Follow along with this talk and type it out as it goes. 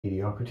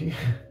mediocrity.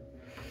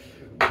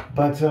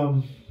 But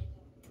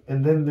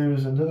and then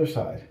there's another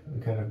side,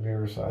 a kind of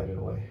mirror side in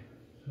a way,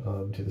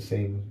 to the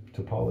same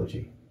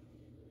topology,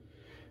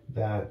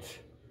 that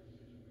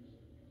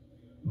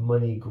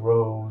money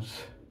grows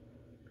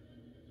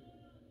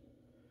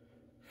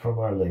from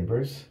our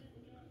labors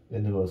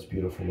in the most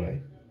beautiful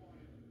way,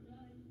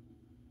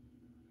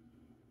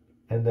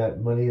 and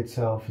that money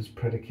itself is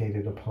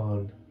predicated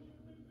upon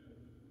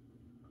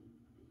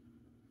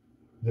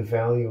the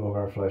value of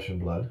our flesh and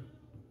blood,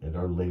 and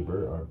our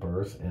labor, our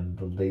birth, and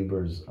the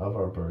labors of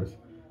our birth,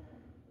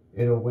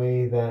 in a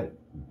way that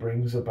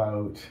brings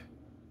about,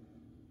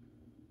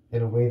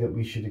 in a way that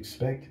we should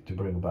expect to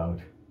bring about,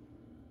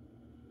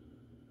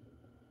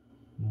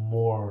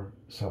 more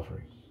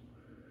suffering.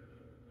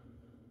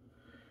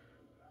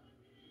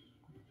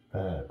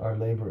 That our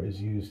labor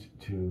is used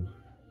to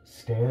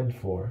stand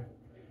for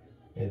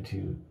and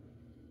to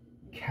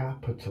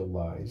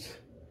capitalize,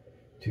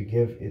 to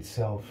give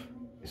itself,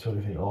 sort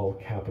of in all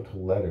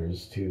capital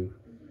letters, to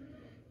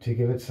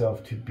give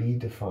itself to be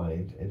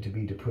defined and to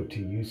be to put to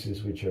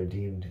uses which are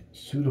deemed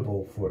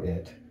suitable for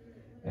it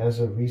as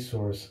a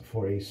resource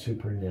for a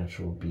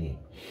supernatural being.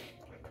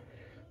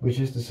 Which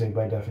is to say,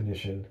 by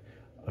definition,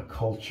 a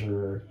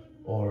culture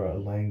or a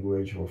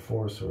language or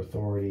force or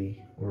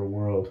authority or a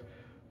world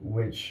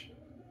which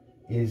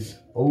is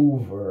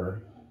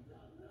over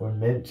or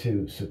meant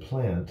to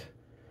supplant,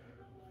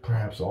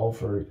 perhaps all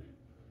for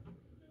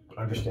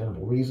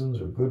understandable reasons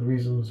or good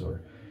reasons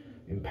or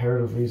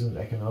imperative reasons,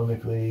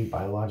 economically,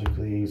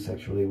 biologically,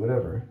 sexually,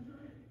 whatever,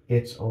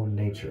 its own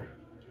nature,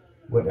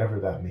 whatever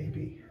that may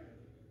be.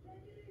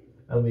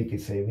 And we could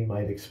say we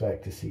might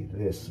expect to see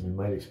this, we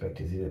might expect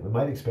to see that, we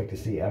might expect to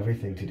see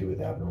everything to do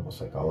with abnormal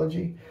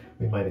psychology,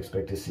 we might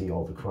expect to see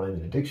all the crime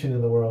and addiction in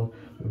the world,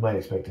 we might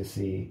expect to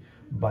see,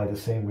 by the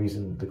same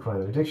reason, the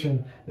crime and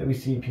addiction, that we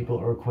see people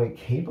are quite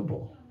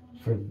capable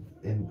for,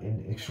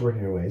 in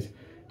extraordinary ways,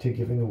 to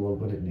giving the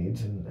world what it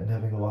needs and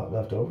having a lot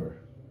left over.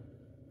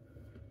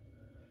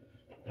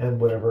 And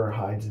whatever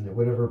hides in it,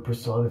 whatever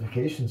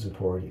personifications of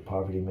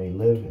poverty may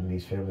live in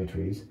these family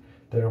trees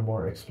that are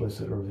more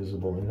explicit or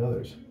visible in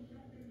others.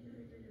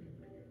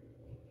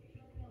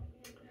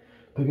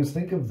 Because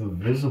think of the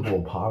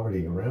visible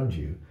poverty around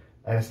you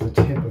as the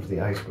tip of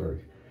the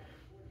iceberg.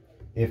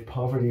 If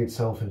poverty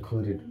itself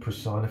included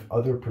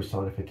other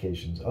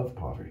personifications of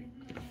poverty,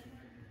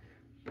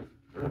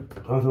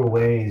 other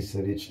ways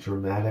that its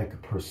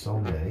dramatic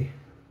personae,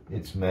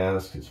 its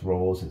masks, its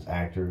roles, its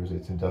actors,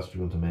 its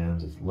industrial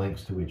demands, its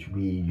lengths to which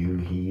we, you,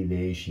 he,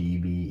 they, she,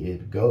 be,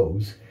 it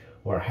goes,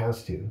 or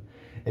has to.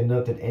 And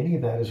not that any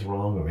of that is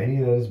wrong, or any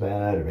of that is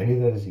bad, or any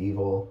of that is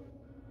evil,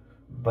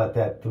 but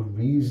that the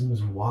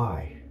reasons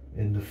why,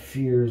 and the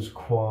fears,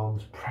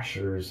 qualms,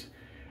 pressures,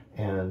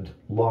 and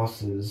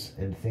losses,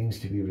 and things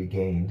to be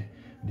regained,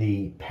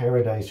 the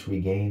paradise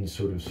regained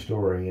sort of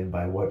story, and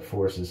by what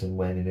forces and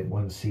when, and in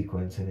one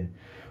sequence, and in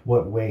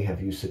what way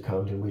have you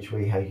succumbed, in which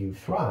way have you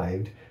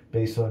thrived,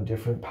 based on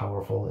different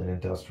powerful and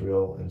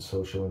industrial and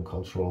social and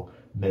cultural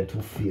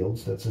mental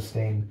fields that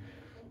sustain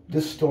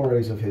the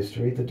stories of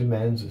history, the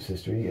demands of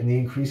history, and the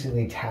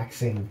increasingly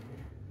taxing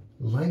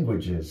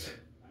languages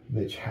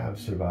which have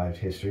survived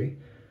history,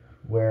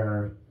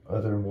 where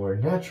other more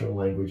natural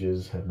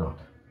languages have not.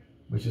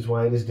 Which is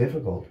why it is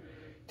difficult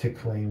to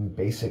claim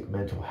basic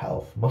mental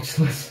health, much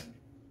less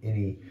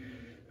any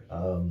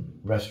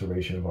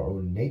restoration of our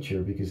own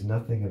nature, because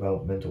nothing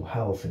about mental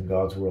health in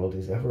God's world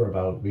is ever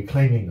about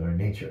reclaiming our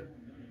nature,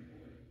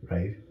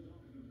 right?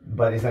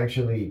 But is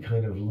actually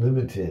kind of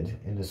limited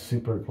in a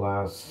super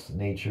glass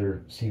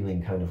nature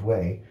ceiling kind of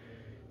way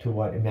to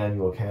what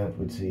Immanuel Kant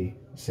would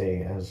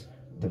say as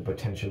the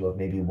potential of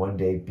maybe one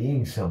day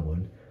being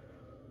someone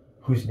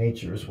whose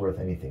nature is worth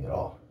anything at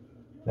all.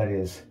 That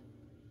is,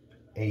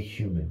 a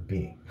human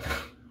being.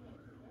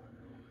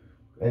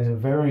 And the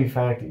very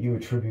fact that you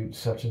attribute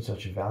such and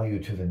such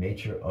value to the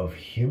nature of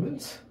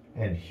humans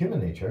and human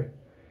nature,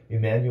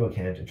 Immanuel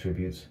Kant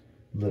attributes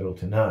little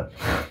to none.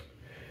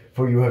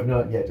 For you have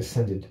not yet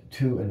descended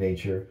to a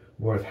nature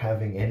worth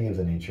having any of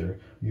the nature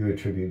you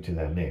attribute to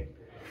that name.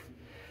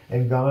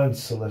 And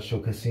God's celestial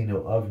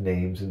casino of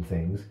names and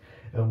things,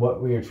 and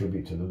what we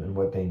attribute to them, and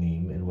what they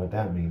mean, and what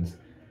that means,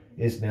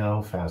 is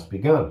now fast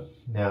begun.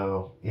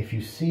 Now, if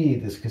you see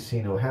this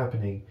casino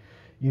happening,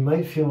 you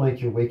might feel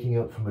like you're waking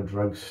up from a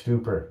drug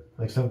stupor,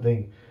 like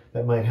something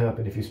that might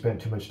happen if you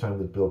spent too much time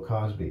with Bill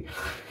Cosby.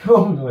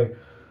 Oh, like,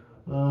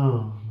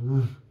 oh,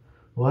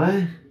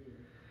 what?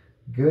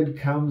 Good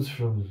comes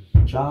from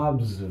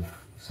jobs of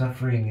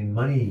suffering and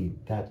money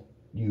that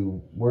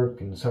you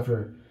work and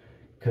suffer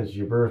because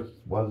your birth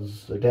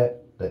was a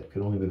debt that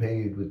could only be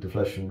paid with the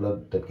flesh and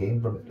blood that came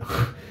from it.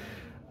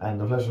 And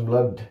the flesh and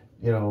blood,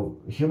 you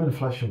know, human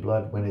flesh and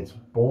blood, when it's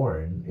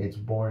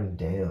born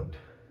damned.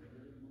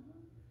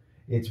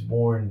 It's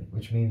born,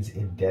 which means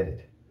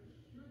indebted.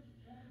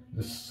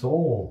 The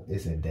soul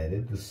is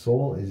indebted, the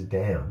soul is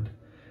damned,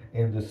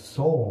 and the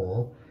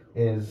soul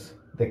is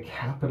the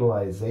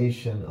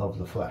capitalization of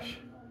the flesh.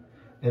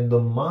 And the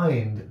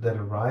mind that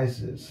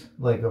arises,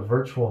 like a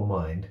virtual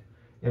mind,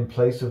 in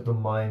place of the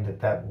mind that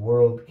that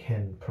world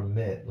can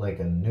permit, like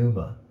a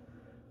pneuma,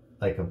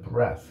 like a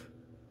breath,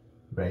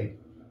 right,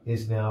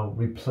 is now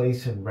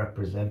replaced and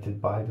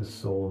represented by the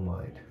soul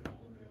mind,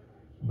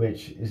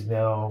 which is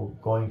now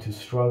going to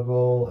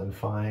struggle and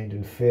find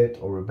and fit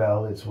or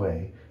rebel its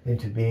way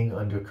into being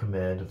under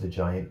command of the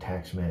giant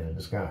tax man in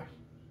the sky,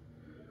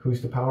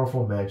 who's the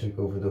powerful magic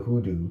over the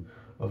hoodoo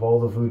of all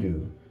the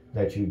voodoo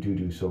that you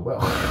do so well.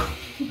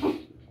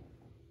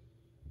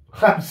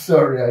 I'm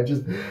sorry,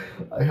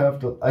 I have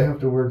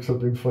to work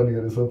something funny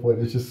at some point.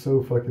 It's just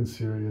so fucking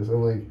serious.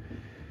 I'm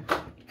like,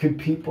 could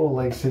people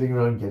like sitting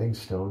around getting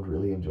stoned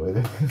really enjoy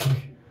this?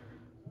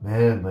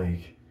 Man,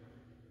 like,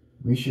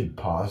 we should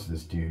pause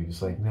this, dude.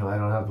 It's like, no, I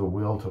don't have the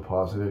will to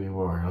pause it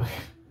anymore. Like,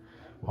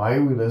 why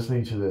are we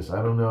listening to this?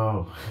 I don't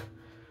know.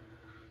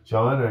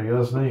 John, are you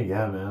listening?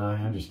 Yeah, man,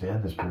 I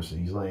understand this person.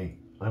 He's like,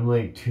 I'm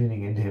like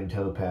tuning into him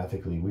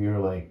telepathically. We are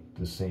like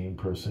the same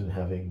person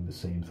having the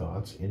same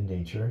thoughts in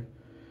nature.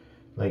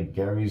 Like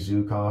Gary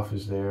Zukov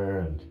is there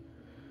and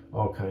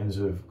all kinds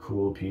of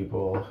cool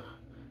people.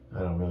 I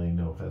don't really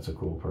know if that's a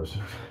cool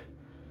person.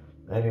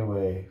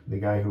 Anyway, the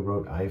guy who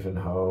wrote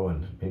Ivanhoe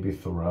and maybe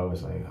Thoreau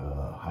is like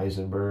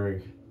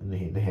Heisenberg,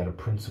 and they had a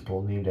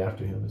principal named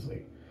after him. It's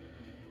like,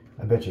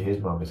 I bet you his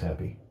mom is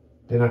happy.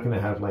 They're not going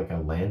to have like a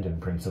Landon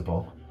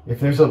principle. If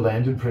there's a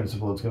Landon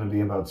principle, it's going to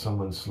be about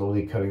someone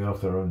slowly cutting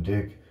off their own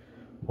dick.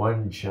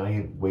 One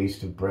giant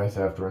waste of breath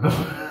after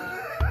another.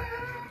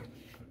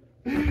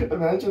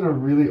 Imagine a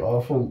really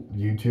awful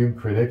YouTube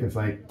critic. It's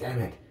like, damn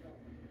it.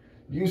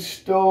 You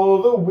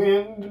stole the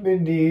wind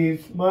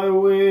beneath my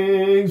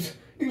wings.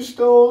 You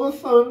stole the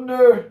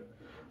thunder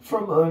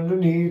from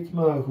underneath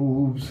my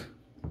hooves.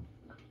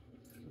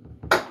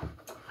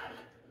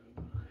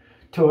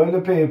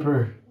 Toilet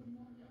paper.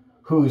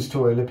 Whose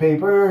toilet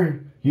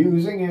paper?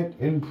 Using it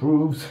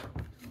improves.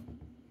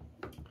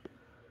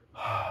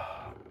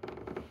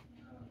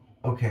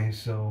 Okay,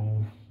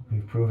 so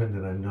we've proven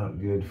that I'm not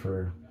good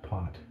for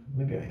pot.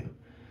 Maybe I am.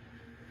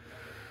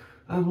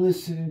 I'm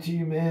listening to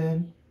you,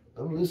 man.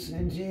 I'm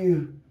listening to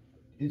you.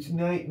 It's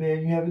night,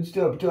 man. You haven't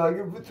stopped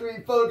talking for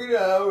 3 fucking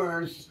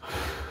hours.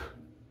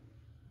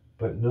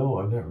 But no,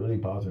 I'm not really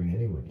bothering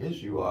anyone.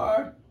 Yes, you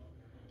are.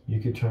 You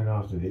could turn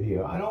off the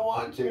video. I don't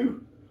want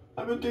to.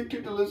 I'm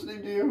addicted to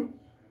listening to you.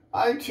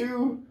 I,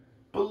 too,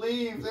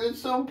 believe that at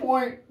some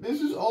point, this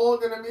is all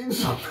going to mean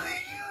something.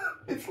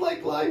 It's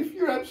like life.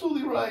 You're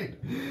absolutely right.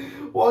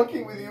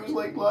 Walking with you is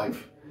like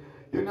life.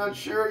 You're not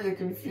sure. You're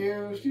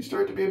confused. You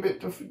start to be a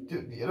bit,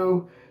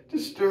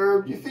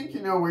 disturbed. You think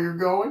you know where you're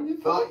going. You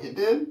thought you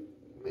did.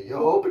 But you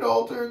hope it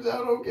all turns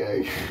out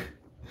okay.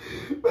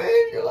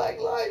 Man, you're like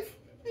life.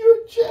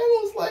 Your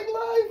channel's like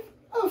life.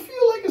 I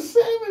feel like a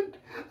salmon.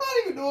 I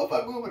don't even know if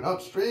I'm moving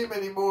upstream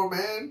anymore,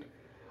 man.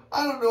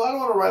 I don't know. I don't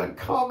want to write a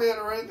comment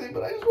or anything,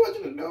 but I just want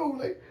you to know,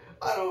 like,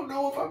 I don't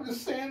know if I'm the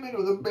salmon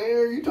or the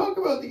bear. You talk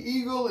about the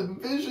eagle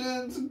and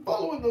visions and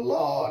following the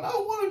law, and I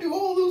want to do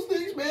all those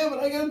things, man, but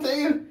I got to tell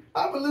you,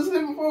 I've been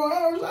listening for 4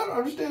 hours. I don't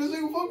understand a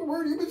single fucking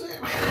word you've been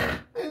saying.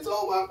 It's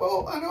all my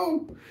fault. I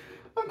know.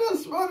 I'm not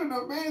smart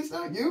enough, man. It's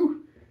not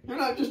you. You're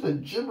not just a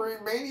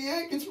gibbering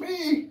maniac. It's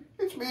me.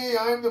 It's me.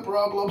 I'm the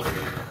problem.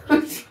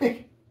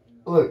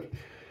 Look,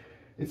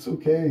 it's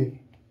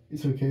okay.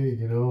 It's okay,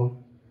 you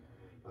know.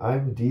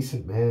 I'm a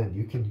decent man.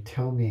 You can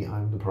tell me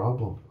I'm the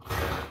problem.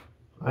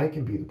 I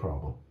can be the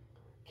problem.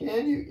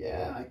 Can you?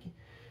 Yeah, I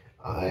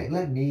can.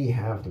 Let me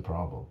have the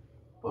problem.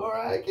 All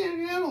right, I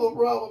can't handle the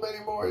problem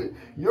anymore.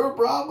 Your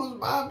problems,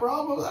 my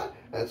problems,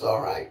 that's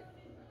all right.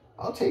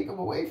 I'll take them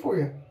away for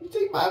you. You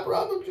take my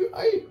problems.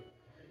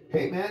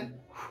 Hey, man,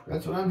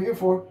 that's what I'm here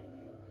for.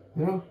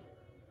 You know?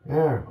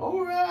 Yeah.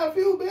 All right, I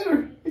feel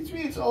better. It's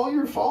me. It's all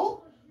your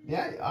fault.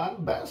 Yeah,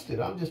 I'm bastard.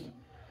 I'm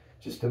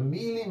just a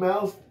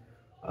mealy-mouthed,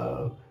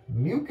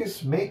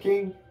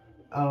 mucus-making,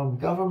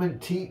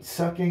 government teat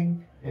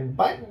sucking and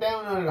biting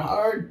down on it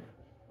hard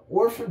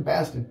orphan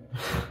bastard.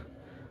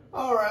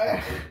 All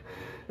right.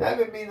 That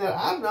would mean that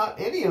I'm not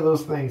any of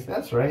those things.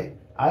 That's right.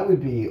 I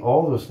would be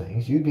all those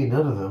things. You'd be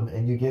none of them,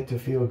 and you get to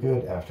feel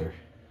good after.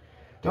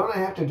 Don't I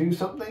have to do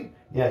something?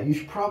 Yeah, you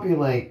should probably,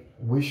 like,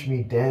 wish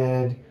me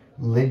dead,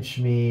 lynch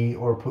me,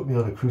 or put me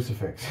on a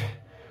crucifix.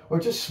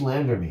 Or just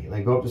slander me.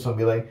 Like, go up to someone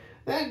and be like,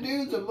 that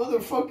dude's a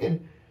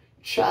motherfucking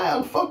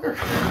child fucker.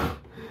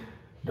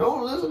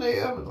 Don't listen to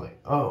him. It's like,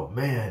 oh,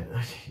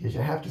 man, you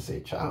have to say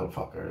child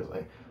fucker. It's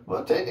like,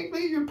 well,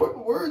 technically, you're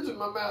putting words in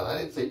my mouth. I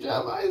didn't say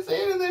child. I didn't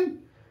say anything.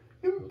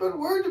 You put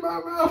words in my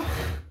mouth.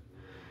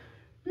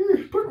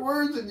 You put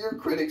words in your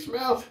critic's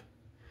mouth.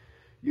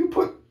 You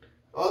put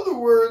other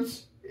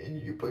words,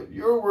 and you put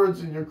your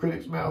words in your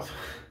critic's mouth.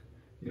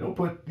 You don't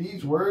put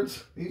these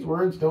words. These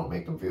words don't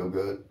make them feel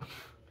good.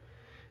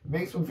 It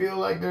makes them feel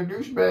like they're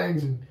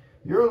douchebags, and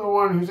you're the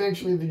one who's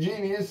actually the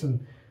genius,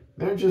 and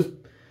they're just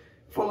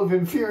full of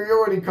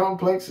inferiority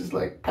complexes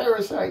like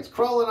parasites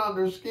crawling on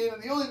their skin,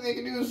 and the only thing they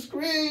can do is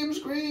scream,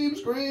 scream,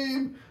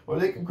 scream, or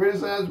they can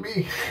criticize me.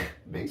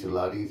 It makes it a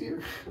lot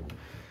easier.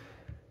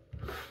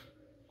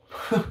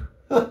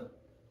 A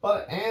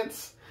lot of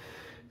ants.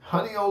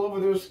 honey all over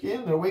their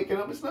skin. They're waking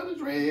up. It's not a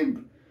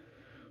dream.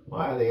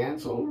 Why are the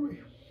ants all over me?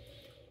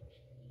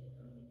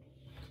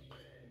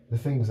 The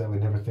things I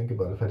would never think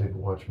about if I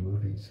didn't watch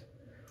movies.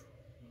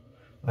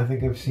 I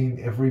think I've seen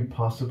every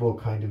possible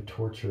kind of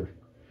torture.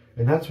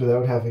 And that's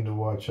without having to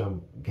watch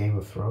Game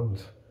of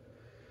Thrones,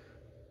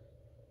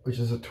 which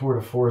is a tour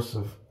de force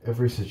of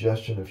every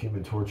suggestion of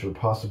human torture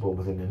possible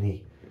within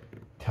any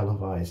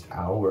televised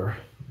hour,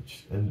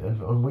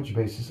 and on which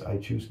basis I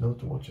choose not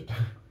to watch it.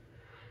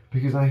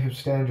 Because I have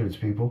standards,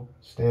 people.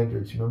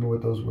 Standards. You remember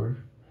what those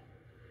were?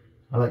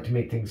 I like to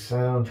make things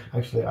sound.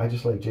 Actually, I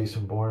just like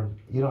Jason Bourne.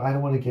 You know, I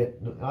don't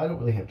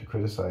really have to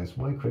criticize.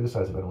 Why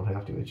criticize if I don't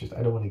have to? It's just,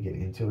 I don't want to get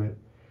into it.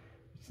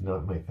 It's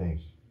not my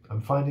thing.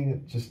 I'm finding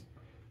it just,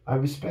 I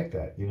respect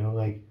that, you know,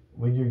 like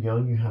when you're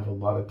young, you have a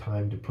lot of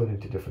time to put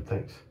into different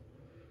things.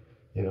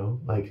 You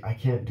know, like I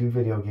can't do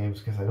video games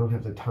because I don't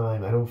have the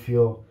time. I don't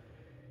feel,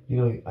 you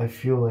know, I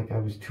feel like I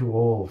was too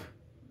old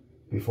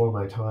before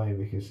my time,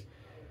 because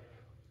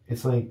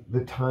it's like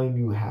the time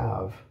you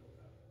have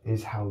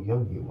is how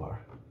young you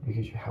are,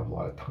 because you have a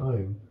lot of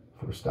time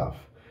for stuff.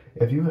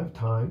 If you have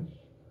time,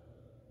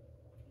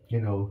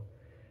 you know,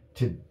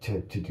 to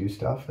do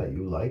stuff that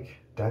you like,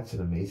 that's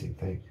an amazing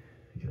thing,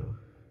 you know.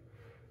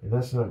 And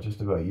that's not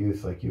just about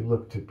youth. Like, you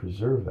look to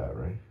preserve that,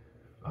 right?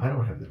 I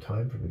don't have the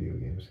time for video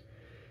games.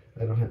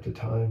 I don't have the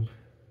time.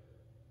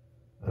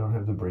 I don't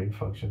have the brain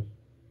function.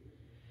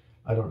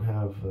 I don't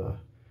have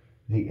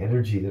the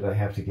energy that I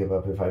have to give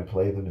up if I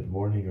play them at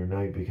morning or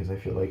night, because I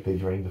feel like they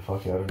drain the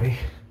fuck out of me.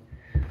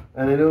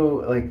 And I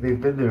know, like,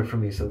 they've been there for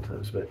me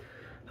sometimes, but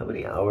how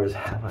many hours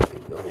have I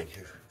been going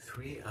here?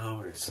 3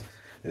 hours.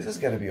 This has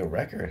got to be a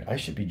record. I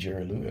should be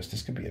Jerry Lewis.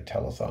 This could be a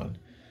telethon.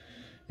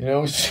 You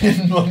know,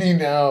 send money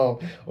now,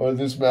 or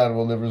this man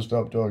will never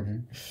stop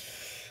talking.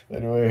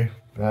 Anyway,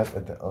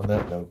 on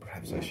that note,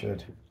 perhaps I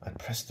should. I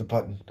press the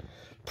button.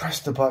 Press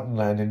the button,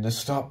 Landon, the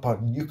stop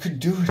button. You can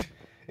do it.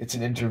 It's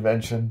an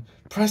intervention.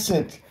 Press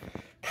it.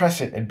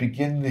 Press it and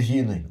begin the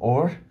healing.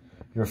 Or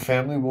your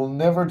family will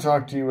never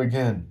talk to you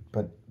again.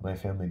 But my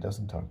family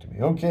doesn't talk to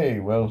me. Okay,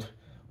 well,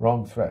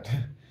 wrong threat.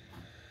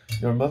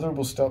 Your mother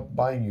will stop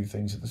buying you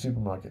things at the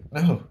supermarket.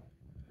 No.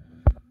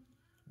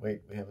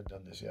 Wait, we haven't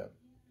done this yet.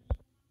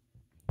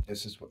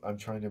 This is what I'm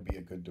trying to be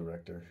a good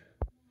director.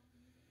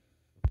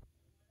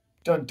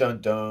 Dun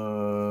dun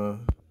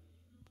dun.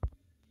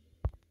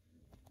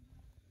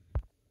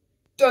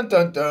 Dun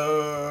dun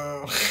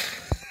dun.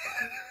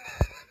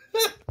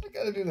 I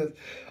gotta do this.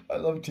 I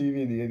love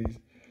TV in the 80s.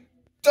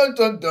 Dun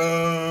dun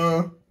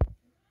dun.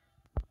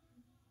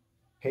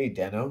 Hey,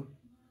 Dano.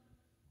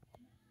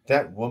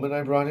 That woman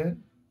I brought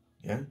in?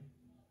 Yeah?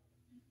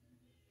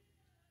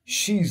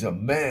 She's a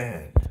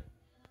man.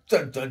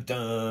 Dun dun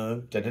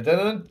dun dun dun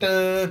dun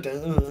dun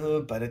dun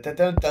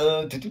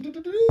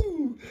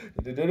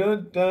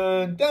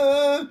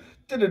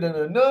dun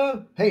dun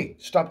dun. Hey,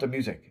 stop the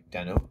music,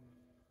 Dano.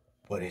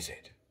 What is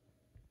it?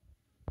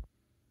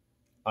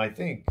 I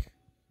think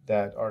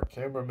that our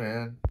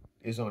cameraman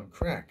is on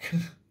crack.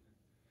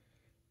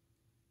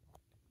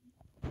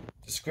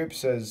 The script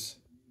says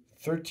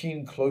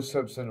 13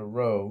 close-ups in a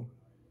row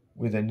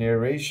with a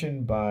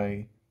narration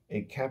by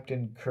a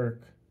Captain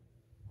Kirk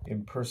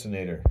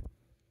impersonator.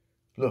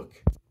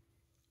 Look,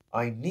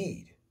 I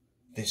need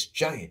this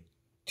giant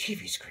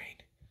TV screen.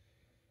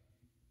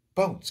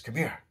 Bones, come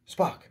here.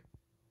 Spock.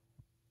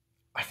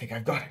 I think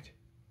I've got it.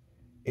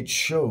 It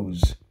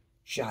shows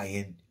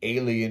giant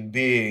alien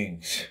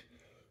beings.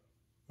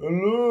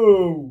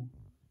 Hello.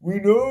 We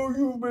know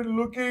you've been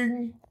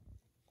looking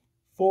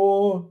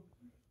for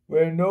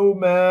where no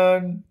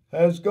man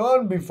has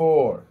gone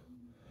before.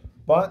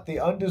 But the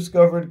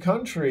undiscovered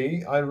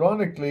country,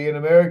 ironically in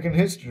American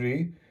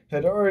history,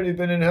 had already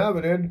been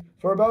inhabited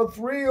for about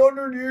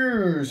 300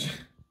 years.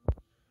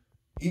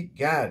 Eat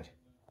gad.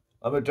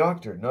 I'm a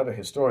doctor, not a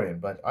historian,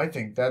 but I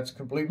think that's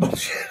complete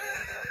bullshit.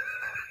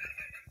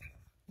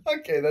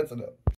 Okay, that's enough.